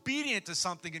was obedient to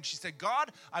something and she said,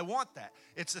 God, I want that.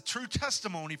 It's a true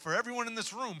testimony for everyone in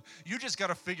this room. You just got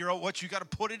to figure out what you got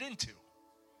to put it into.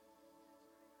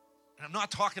 And I'm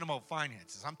not talking about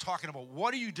finances. I'm talking about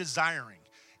what are you desiring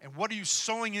and what are you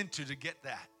sowing into to get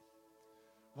that?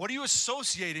 What are you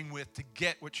associating with to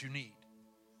get what you need?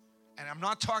 And I'm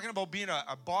not talking about being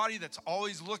a body that's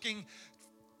always looking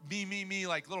me,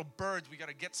 like little birds. We got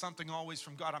to get something always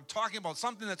from God. I'm talking about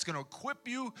something that's going to equip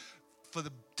you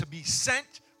to be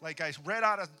sent, like I read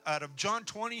out of John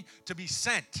 20, to be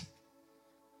sent.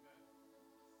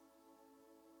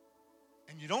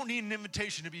 And you don't need an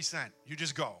invitation to be sent. You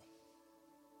just go.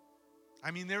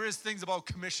 I mean, there is things about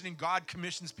commissioning. God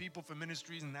commissions people for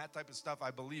ministries and that type of stuff. I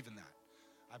believe in that.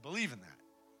 I believe in that.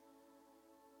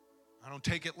 I don't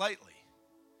take it lightly.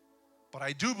 But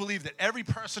I do believe that every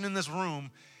person in this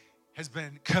room has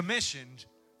been commissioned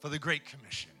for the Great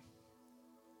Commission.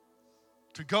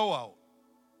 To go out,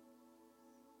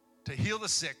 to heal the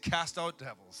sick, cast out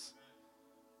devils,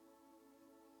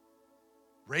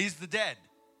 raise the dead.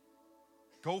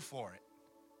 Go for it.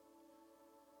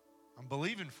 I'm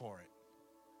believing for it.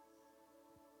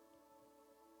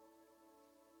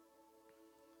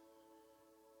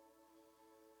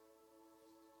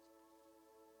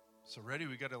 So ready?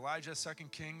 We got Elijah, 2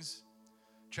 Kings,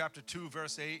 chapter 2,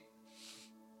 verse 8. It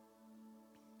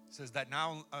says that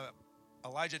now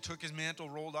Elijah took his mantle,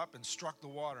 rolled up, and struck the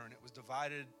water, and it was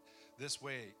divided this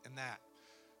way and that,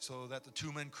 so that the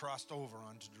two men crossed over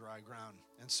onto dry ground.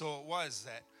 And so it was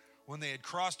that when they had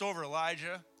crossed over,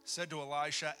 Elijah said to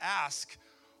Elisha, ask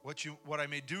what I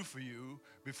may do for you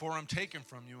before I'm taken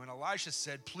from you. And Elisha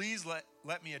said, please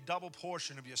let me a double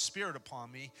portion of your spirit upon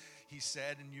me. He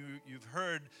said, and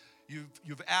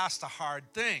you've asked a hard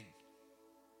thing.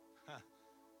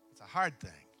 It's a hard thing.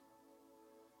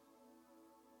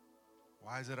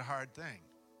 Why is it a hard thing?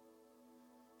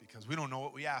 Because we don't know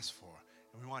what we asked for.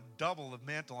 And we want double the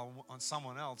mantle on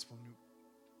someone else.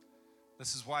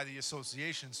 This is why the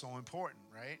association is so important,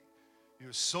 right? You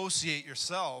associate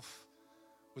yourself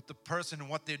with the person and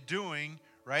what they're doing,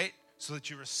 right? So that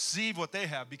you receive what they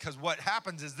have. Because what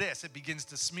happens is this, it begins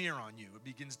to smear on you.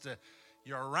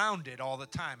 You're around it all the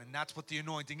time. And that's what the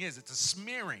anointing is. It's a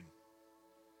smearing.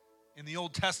 In the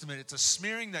Old Testament, it's a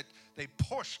smearing that they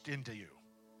pushed into you.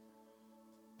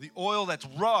 The oil that's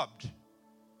rubbed.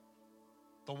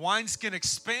 The wineskin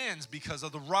expands because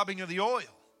of the rubbing of the oil.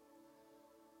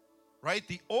 Right?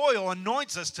 The oil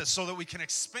anoints us so that we can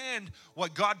expand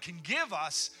what God can give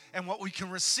us and what we can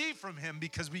receive from him,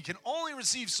 because we can only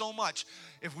receive so much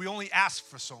if we only ask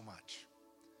for so much.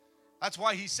 That's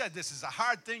why he said this is a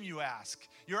hard thing you ask.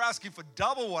 You're asking for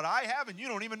double what I have and you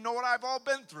don't even know what I've all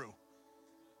been through.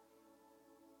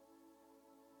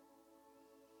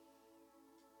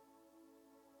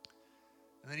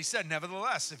 And then he said,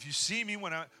 nevertheless, if you see me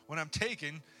when I'm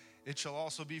taken, it shall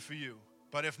also be for you.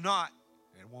 But if not,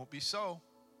 it won't be so.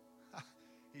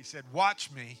 He said, watch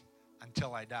me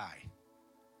until I die.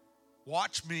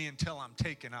 Watch me until I'm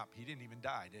taken up. He didn't even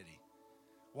die, did he?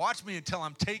 Watch me until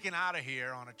I'm taken out of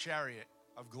here on a chariot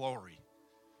of glory.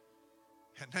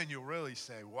 And then you'll really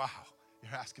say, wow,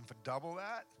 you're asking for double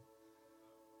that?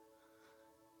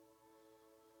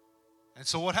 And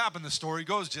so what happened? The story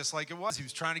goes just like it was. He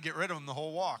was trying to get rid of him the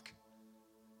whole walk.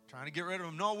 Trying to get rid of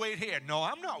him. No, wait here. No,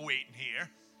 I'm not waiting here.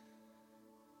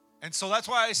 And so that's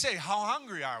why I say, how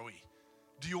hungry are we?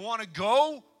 Do you want to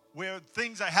go where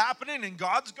things are happening and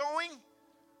God's going?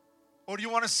 Or do you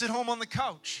want to sit home on the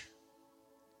couch?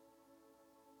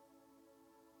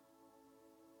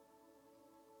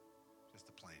 Just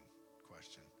a plain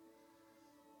question.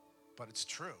 But it's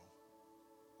true.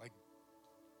 Like,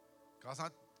 God's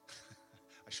not,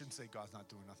 I shouldn't say God's not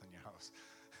doing nothing in your house.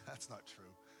 That's not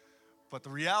true. But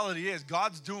the reality is,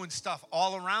 God's doing stuff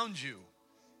all around you.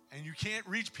 And you can't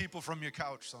reach people from your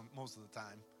couch most of the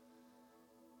time.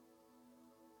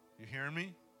 You hearing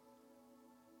me?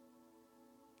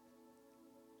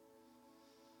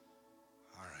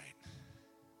 All right.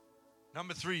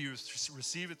 Number 3, you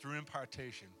receive it through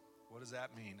impartation. What does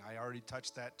that mean? I already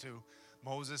touched that too.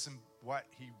 Moses and what?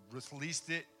 He released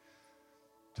it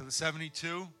to the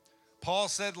 72. Paul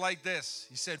said like this.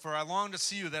 He said, "For I long to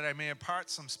see you that I may impart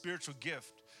some spiritual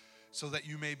gift so that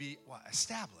you may be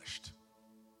established."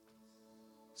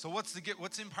 So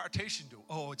what's impartation do?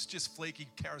 Oh, it's just flaky,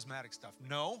 charismatic stuff.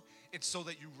 No, it's so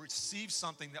that you receive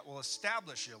something that will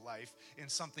establish your life in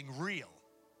something real.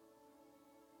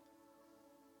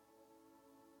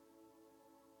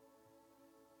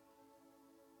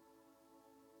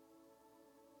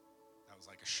 That was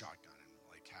like a shotgun,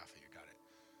 and like half of you got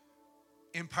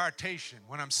it. Impartation.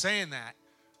 When I'm saying that,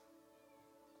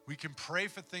 we can pray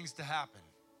for things to happen,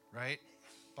 right?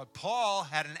 But Paul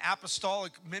had an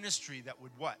apostolic ministry that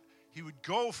would what? He would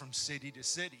go from city to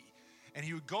city, and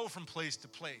he would go from place to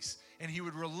place, and he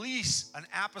would release an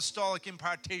apostolic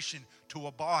impartation to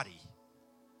a body.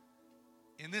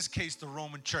 In this case, the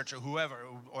Roman church or whoever,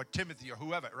 or Timothy or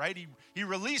whoever, right? He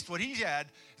released what he had.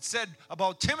 It said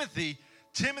about Timothy,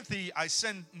 I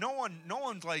send no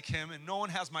one like him, and no one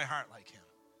has my heart like him.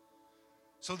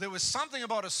 So there was something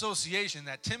about association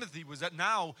that Timothy was at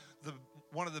now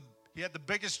he had the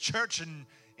biggest church in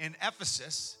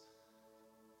Ephesus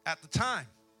at the time.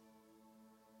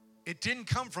 It didn't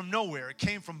come from nowhere. It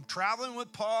came from traveling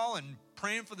with Paul and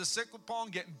praying for the sick with Paul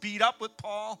and getting beat up with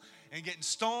Paul and getting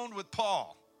stoned with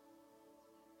Paul.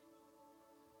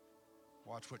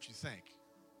 Watch what you think.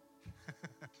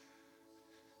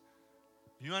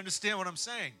 You understand what I'm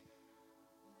saying?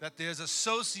 That there's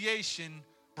association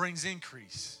brings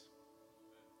increase.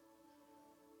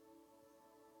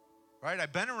 Right?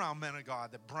 I've been around men of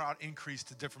God that brought increase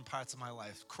to different parts of my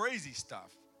life. Crazy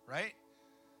stuff, right?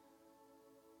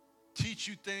 Teach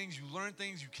you things, you learn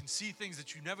things, you can see things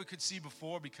that you never could see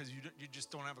before because you just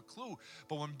don't have a clue.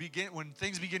 But when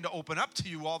things begin to open up to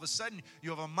you, all of a sudden you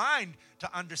have a mind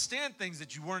to understand things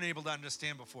that you weren't able to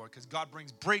understand before because God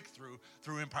brings breakthrough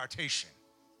through impartation.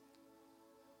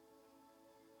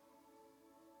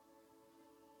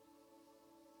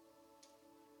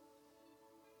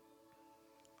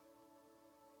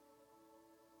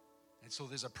 So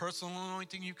there's a personal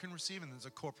anointing you can receive, and there's a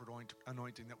corporate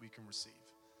anointing that we can receive.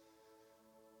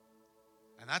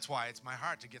 And that's why it's my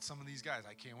heart to get some of these guys.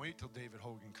 I can't wait till David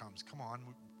Hogan comes. Come on,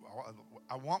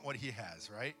 I want what he has,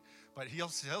 right? But he'll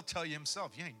tell you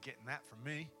himself, you ain't getting that from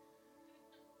me.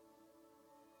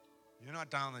 You're not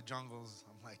down in the jungles.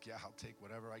 I'm like, yeah, I'll take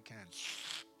whatever I can.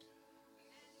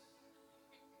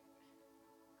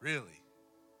 Really.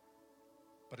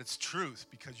 But it's truth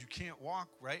because you can't walk,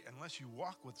 right, unless you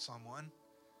walk with someone,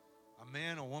 a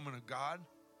man or woman of God.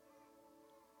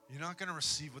 You're not going to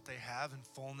receive what they have in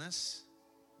fullness.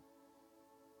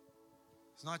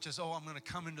 It's not just, I'm going to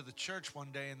come into the church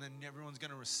one day and then everyone's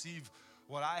going to receive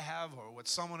what I have or what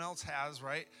someone else has,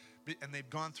 right? And they've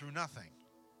gone through nothing.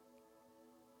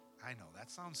 I know, that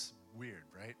sounds weird,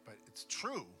 right? But it's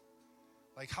true.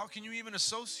 Like, how can you even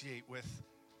associate with,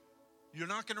 you're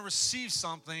not going to receive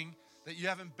something that you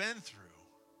haven't been through.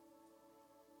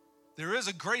 There is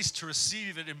a grace to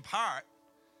receive it in part,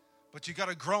 but you got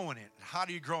to grow in it. How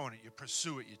do you grow in it? You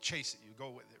pursue it, you chase it, you go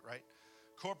with it, right?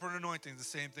 Corporate anointing is the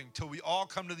same thing. Till we all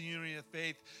come to the unity of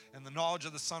faith and the knowledge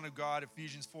of the Son of God,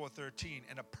 Ephesians 4:13,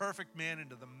 and a perfect man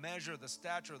into the measure, the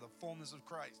stature, the fullness of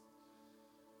Christ.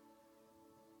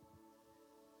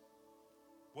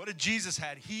 What did Jesus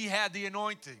have? He had the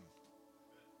anointing.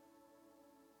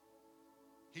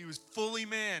 He was fully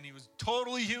man. He was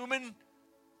totally human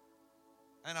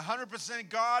and 100%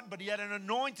 God, but he had an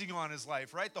anointing on his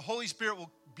life, right? The Holy Spirit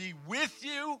will be with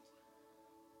you,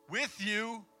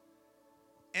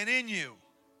 and in you.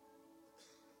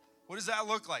 What does that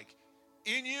look like?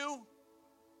 In you,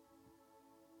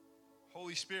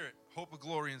 Holy Spirit. Hope of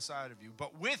glory inside of you.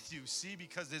 But with you, see,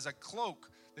 because there's a cloak,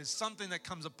 there's something that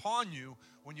comes upon you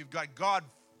when you've got God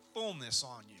fullness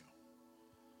on you.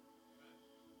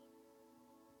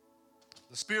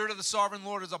 The Spirit of the Sovereign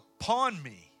Lord is upon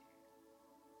me,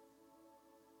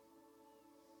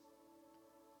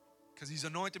 because He's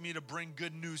anointed me to bring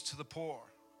good news to the poor.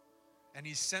 And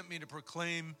He sent me to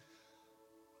proclaim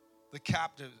the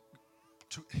captive.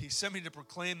 He sent me to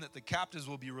proclaim that the captives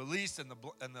will be released, and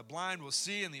the blind will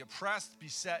see, and the oppressed be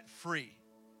set free.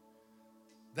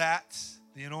 That's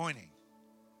the anointing.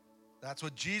 That's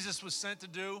what Jesus was sent to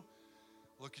do.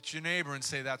 Look at your neighbor and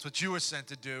say, that's what you were sent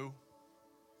to do.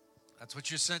 That's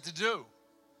what you're sent to do.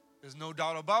 There's no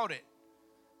doubt about it.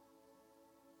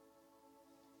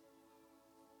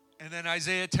 And then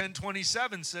Isaiah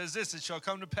 10:27 says this, it shall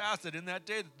come to pass that in that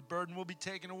day that the burden will be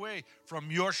taken away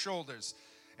from your shoulders,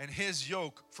 and His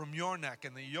yoke from your neck,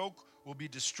 and the yoke will be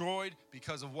destroyed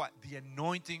because of what? The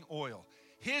anointing oil.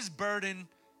 His burden,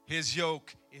 His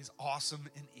yoke is awesome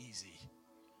and easy.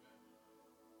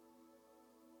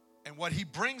 And what He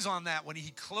brings on that when He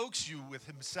cloaks you with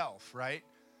Himself, right?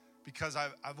 Because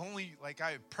I've only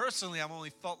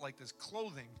felt like this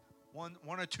clothing one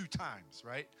or two times,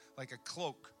 right? Like a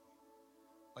cloak.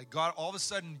 Like God all of a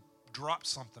sudden drops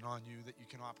something on you that you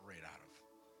can operate out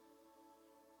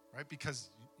of. Right? Because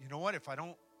you know what?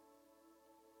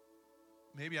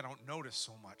 Maybe I don't notice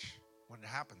so much when it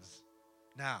happens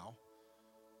now.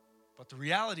 But the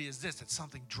reality is this, that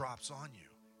something drops on you.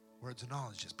 Words of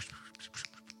knowledge just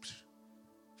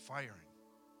firing.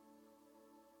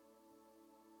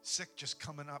 Sick just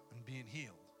coming up and being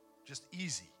healed. Just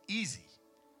easy.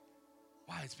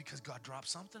 Why? It's because God dropped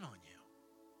something on you.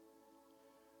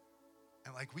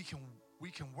 And like we can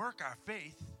work our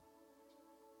faith.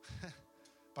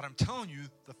 But I'm telling you,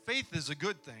 the faith is a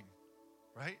good thing,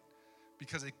 right?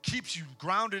 Because it keeps you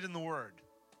grounded in the Word.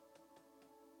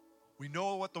 We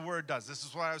know what the Word does. This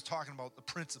is what I was talking about, the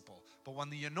principle. But when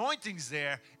the anointing's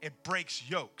there, it breaks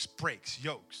yokes.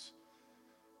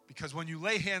 Because when you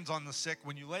lay hands on the sick,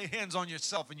 when you lay hands on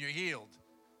yourself and you're healed,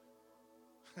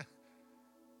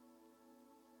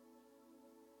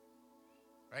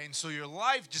 right? And so your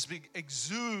life just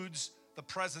exudes the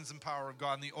presence and power of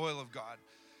God and the oil of God.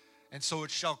 And so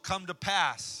it shall come to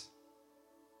pass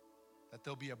that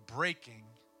there'll be a breaking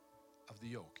of the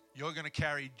yoke. You're going to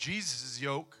carry Jesus'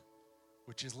 yoke,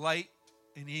 which is light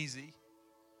and easy.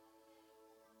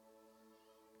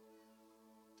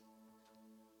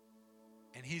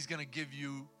 And He's going to give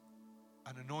you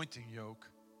an anointing yoke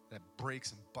that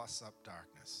breaks and busts up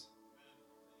darkness.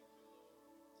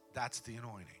 That's the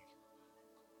anointing.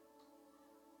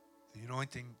 The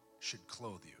anointing should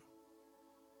clothe you.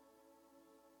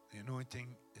 The anointing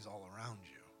is all around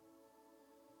you.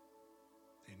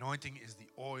 The anointing is the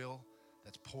oil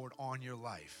that's poured on your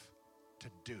life to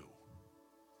do.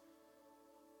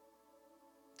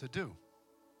 To do.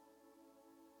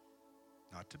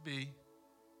 Not to be,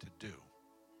 to do.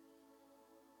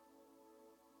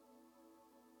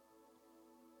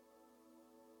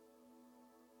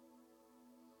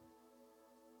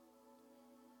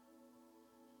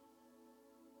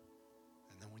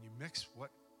 And then when you mix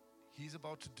what He's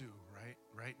about to do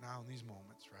right now in these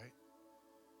moments, right?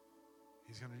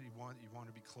 You want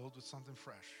to be clothed with something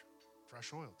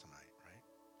fresh oil tonight, right?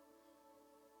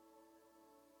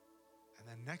 And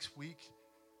then next week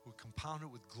we'll compound it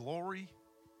with glory,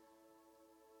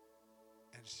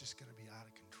 and it's just going to be out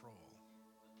of control.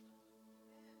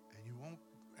 And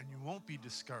you won't be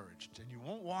discouraged, and you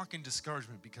won't walk in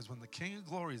discouragement, because when the King of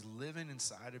Glory is living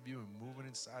inside of you and moving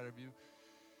inside of you,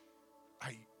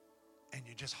 and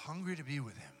you're just hungry to be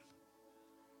with Him.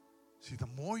 See, the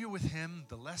more you're with Him,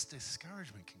 the less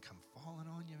discouragement can come falling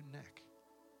on your neck.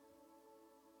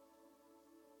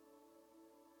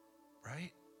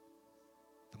 Right?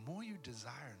 The more you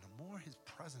desire, and the more His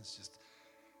presence just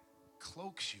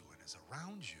cloaks you and is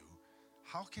around you,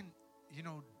 how can,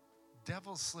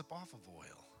 devils slip off of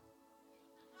oil?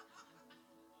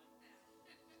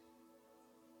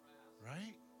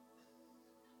 Right?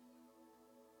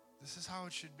 This is how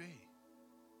it should be.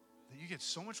 That you get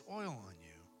so much oil on you.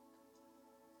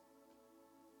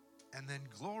 And then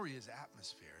glory is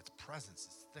atmosphere. It's presence.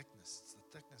 It's thickness. It's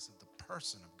the thickness of the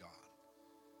person of God.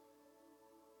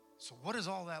 So what does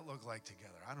all that look like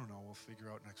together? I don't know. We'll figure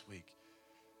out next week.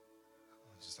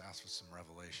 I'll just ask for some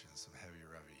revelation, some heavy.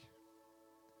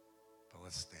 But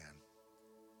let's stand.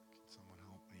 Can someone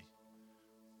help me?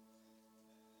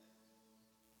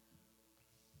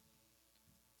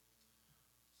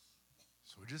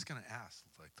 So we're just going to ask,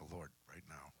 like the Lord, right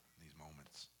now, in these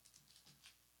moments.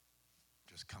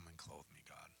 Just come and clothe me,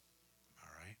 God.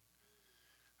 All right?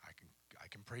 I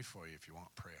can pray for you if you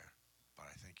want prayer, but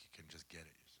I think you can just get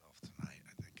it yourself tonight.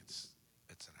 I think it's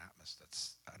an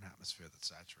atmosphere that's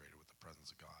saturated with the presence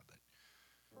of God. That,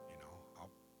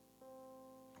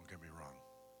 don't get me wrong.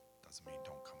 Doesn't mean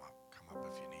don't come up. Come up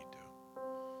if you need to.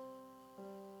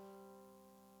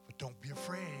 But don't be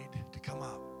afraid to come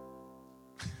up.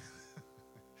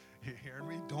 You hearing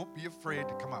me? Don't be afraid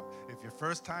to come up. If your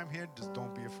first time here, just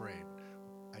don't be afraid.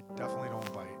 I definitely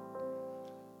don't bite.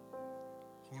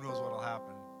 Who knows what'll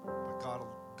happen? But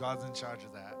God's in charge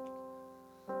of that.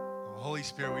 Holy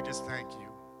Spirit, we just thank you.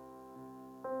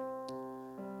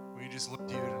 We just look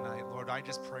to you tonight. Lord, I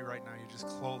just pray right now you just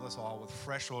clothe us all with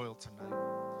fresh oil tonight.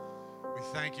 We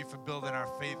thank you for building our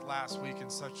faith last week in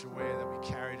such a way that we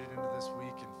carried it into this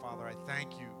week. And Father, I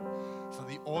thank you for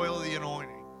the oil of the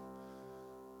anointing.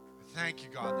 Thank you,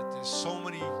 God, that there's so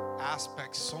many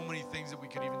aspects, so many things that we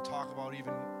could even talk about,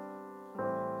 even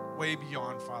way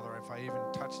beyond, Father, if I even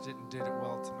touched it and did it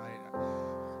well tonight.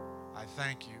 I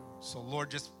thank you. So, Lord,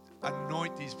 just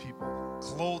anoint these people.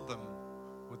 Clothe them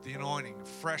with the anointing,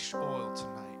 fresh oil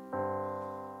tonight.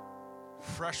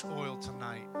 Fresh oil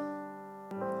tonight.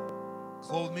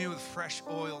 Clothe me with fresh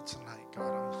oil tonight,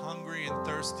 God. I'm hungry and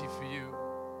thirsty for you.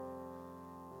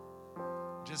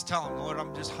 Just tell him, Lord,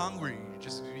 I'm just hungry.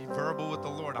 Just be verbal with the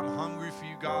Lord. I'm hungry for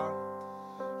you, God.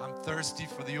 I'm thirsty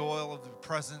for the oil of the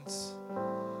presence.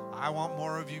 I want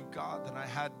more of you, God, than I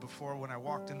had before when I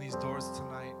walked in these doors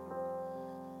tonight.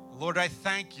 Lord, I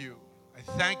thank you. I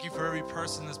thank you for every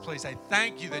person in this place. I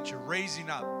thank you that you're raising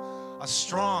up a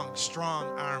strong, strong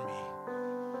army.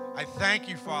 I thank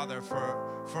you, Father,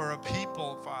 for a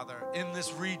people, Father, in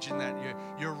this region that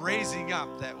you're raising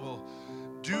up that will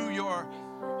do your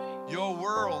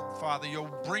world, Father.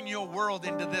 You'll bring your world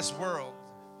into this world.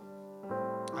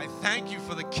 I thank you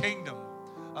for the kingdom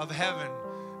of heaven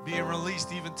being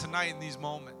released even tonight in these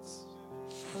moments.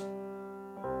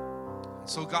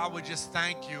 So, God, we just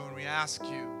thank you and we ask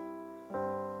you,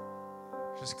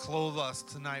 just clothe us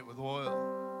tonight with oil.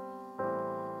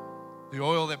 The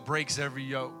oil that breaks every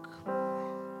yoke.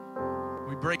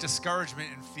 We break discouragement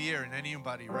and fear in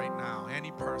anybody right now,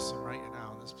 any person right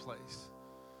now in this place.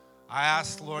 I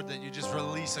ask, Lord, that you just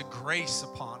release a grace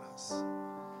upon us.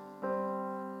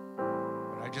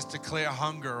 But I just declare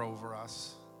hunger over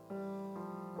us.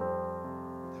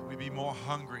 That we be more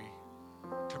hungry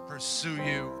to pursue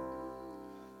you.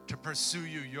 To pursue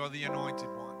you. You're the anointed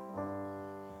one.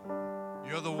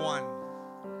 You're the one.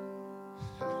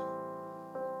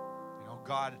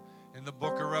 God, in the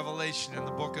book of Revelation, in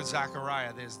the book of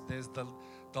Zechariah, there's the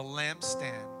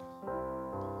lampstand.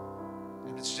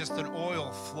 And it's just an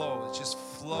oil flow. It just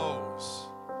flows.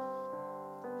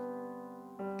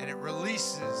 And it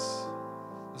releases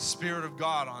the Spirit of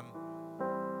God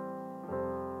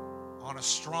on a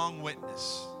strong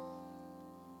witness.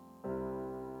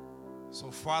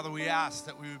 So, Father, we ask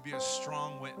that we would be a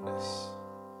strong witness.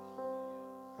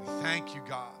 I thank you,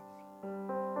 God.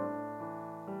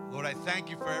 Lord, I thank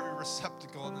you for every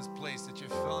receptacle in this place that you're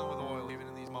filling with oil even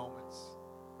in these moments.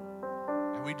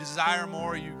 And we desire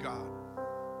more of you, God.